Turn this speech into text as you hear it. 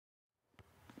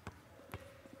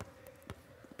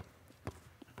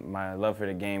my love for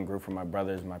the game grew from my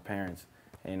brothers, my parents.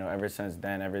 And, you know, ever since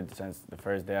then, ever since the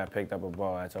first day I picked up a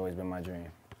ball, that's always been my dream.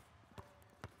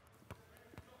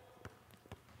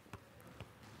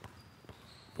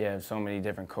 You have so many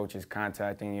different coaches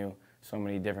contacting you, so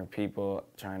many different people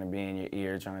trying to be in your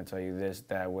ear, trying to tell you this,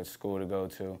 that, what school to go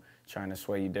to, trying to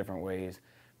sway you different ways.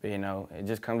 But, you know, it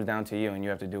just comes down to you, and you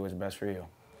have to do what's best for you.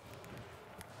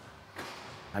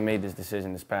 I made this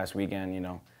decision this past weekend. You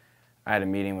know, I had a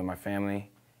meeting with my family,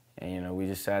 and, you know, we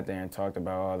just sat there and talked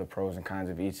about all the pros and cons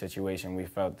of each situation. We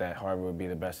felt that Harvard would be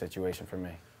the best situation for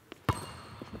me.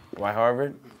 Why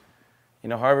Harvard? You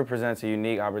know, Harvard presents a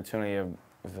unique opportunity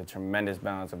with a tremendous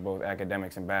balance of both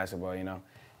academics and basketball, you know.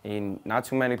 And not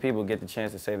too many people get the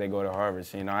chance to say they go to Harvard.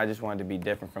 So, you know, I just wanted to be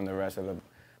different from the rest of the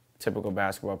typical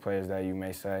basketball players that you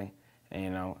may say. And, you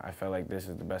know, I felt like this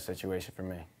is the best situation for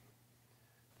me.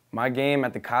 My game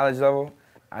at the college level,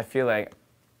 I feel like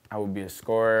I would be a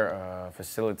scorer, a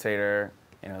facilitator,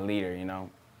 and a leader, you know.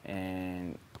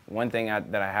 And one thing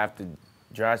that I have to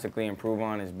drastically improve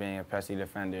on is being a pesky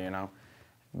defender, you know.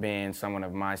 Being someone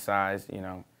of my size, you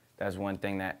know, that's one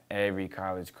thing that every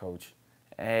college coach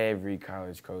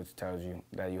tells you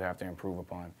that you have to improve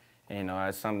upon. And, you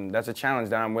know, that's a challenge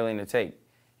that I'm willing to take.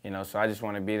 You know, so I just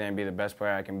want to be there and be the best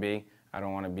player I can be. I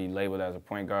don't want to be labeled as a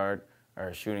point guard or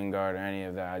a shooting guard or any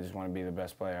of that. I just want to be the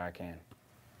best player I can.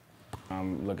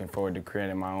 I'm looking forward to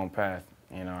creating my own path.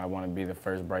 You know, I want to be the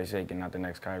first Bryce Aiken, not the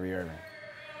next Kyrie Irving.